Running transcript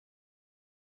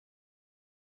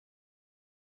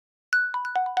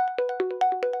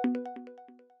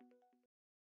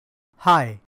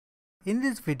Hi, in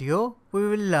this video we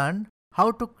will learn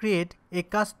how to create a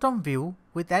custom view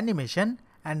with animation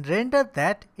and render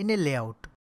that in a layout.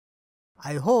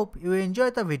 I hope you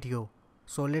enjoy the video,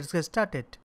 so let's get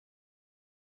started.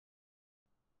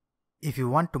 If you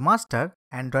want to master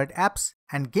Android apps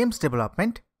and games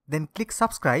development, then click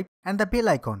subscribe and the bell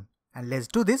icon, and let's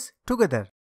do this together.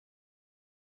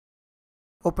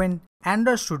 Open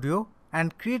Android Studio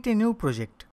and create a new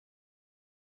project.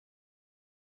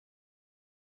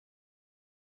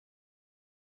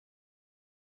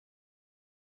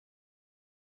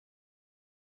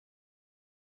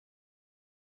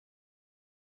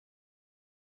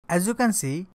 As you can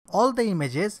see, all the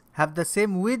images have the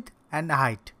same width and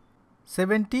height,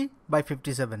 70 by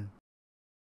 57.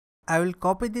 I will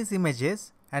copy these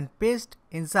images and paste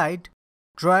inside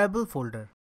drawable folder.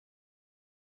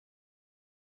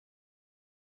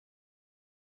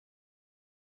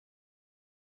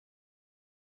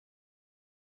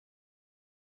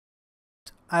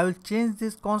 I will change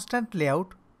this constant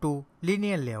layout to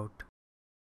linear layout.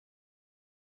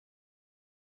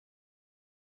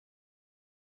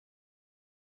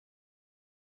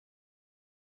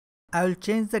 I will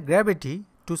change the gravity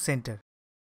to center.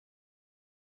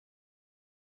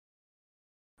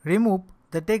 Remove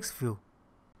the text view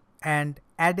and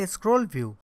add a scroll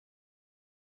view.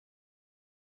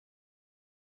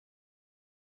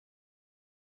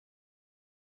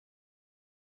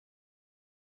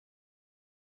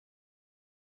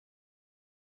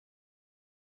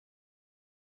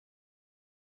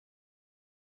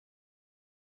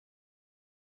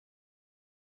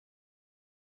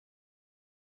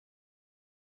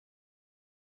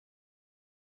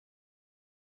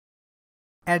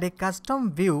 Add a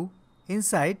custom view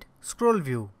inside scroll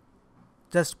view.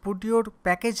 Just put your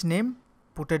package name,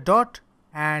 put a dot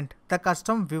and the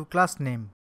custom view class name.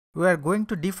 We are going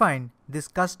to define this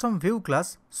custom view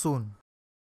class soon.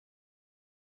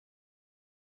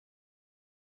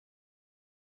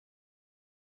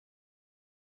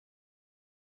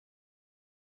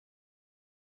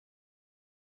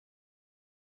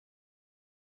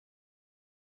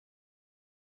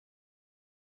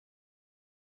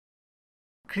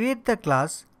 Create the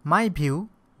class myView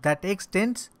that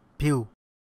extends view.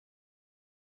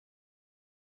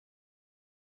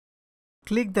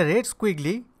 Click the red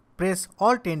squiggly, press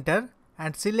Alt Enter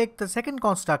and select the second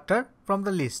constructor from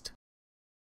the list.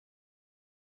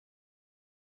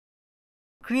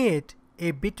 Create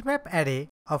a bitmap array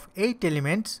of 8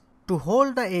 elements to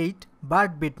hold the 8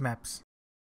 bird bitmaps.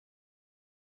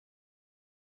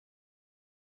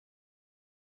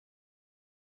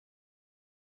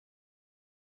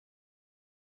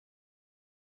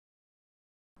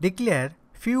 Declare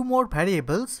few more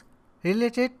variables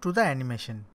related to the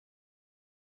animation.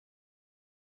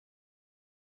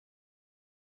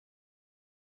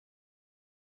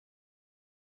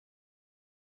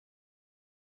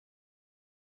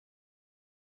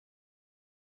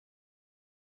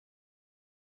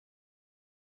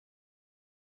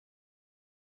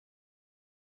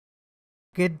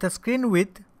 Get the screen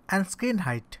width and screen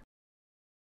height.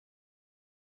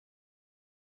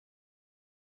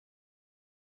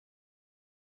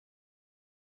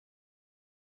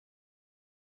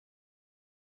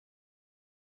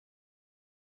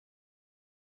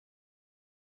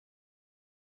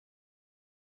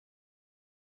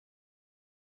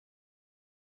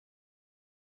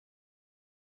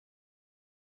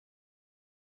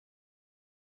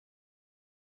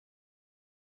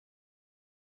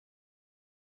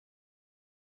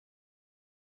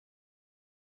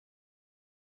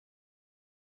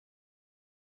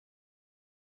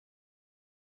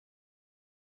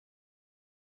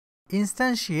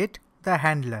 Instantiate the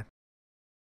handler.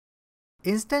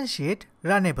 Instantiate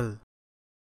runnable.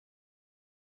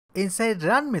 Inside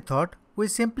run method, we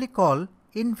simply call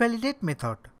invalidate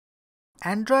method.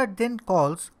 Android then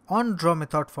calls onDraw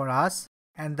method for us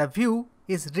and the view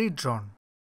is redrawn.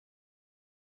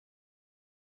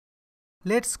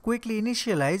 Let's quickly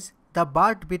initialize the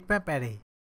bird bitmap array.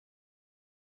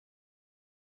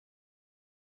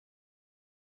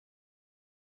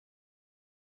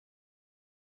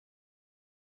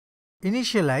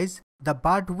 Initialize the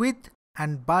bird width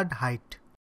and bird height.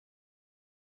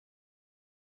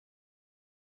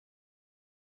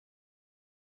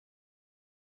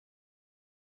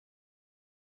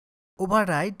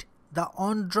 Override the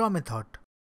onDraw method.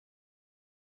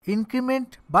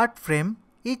 Increment bird frame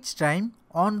each time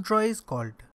onDraw is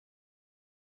called.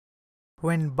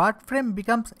 When bird frame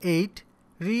becomes 8,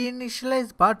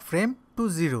 reinitialize bird frame to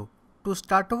 0 to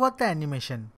start over the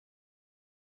animation.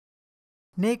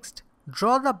 Next,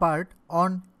 draw the bird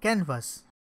on canvas.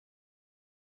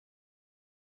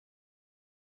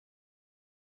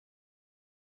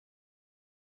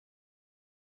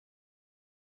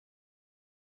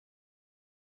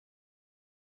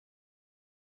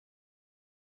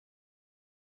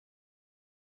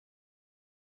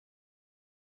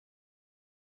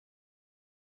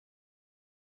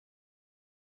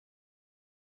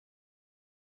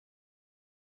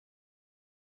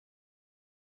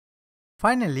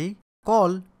 Finally,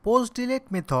 call postDelete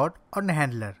method on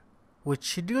handler, which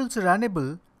schedules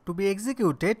runnable to be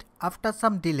executed after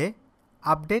some delay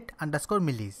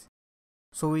update_millis.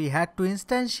 So we had to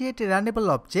instantiate a runnable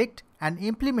object and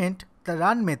implement the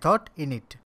run method in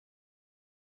it.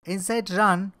 Inside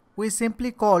run, we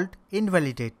simply called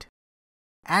invalidate.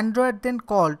 Android then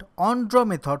called onDraw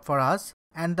method for us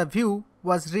and the view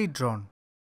was redrawn.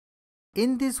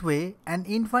 In this way, an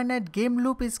infinite game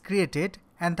loop is created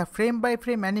and the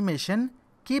frame-by-frame animation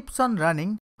keeps on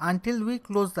running until we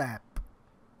close the app.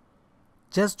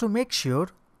 Just to make sure,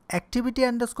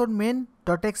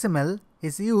 activity_main.xml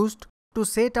is used to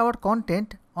set our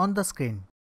content on the screen.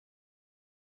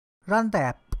 Run the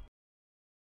app.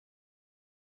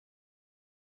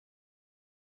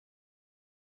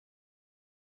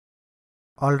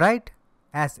 Alright,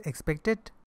 as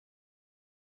expected.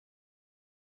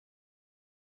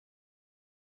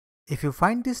 If you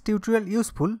find this tutorial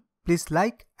useful, please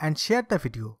like and share the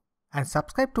video and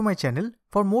subscribe to my channel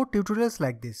for more tutorials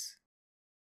like this.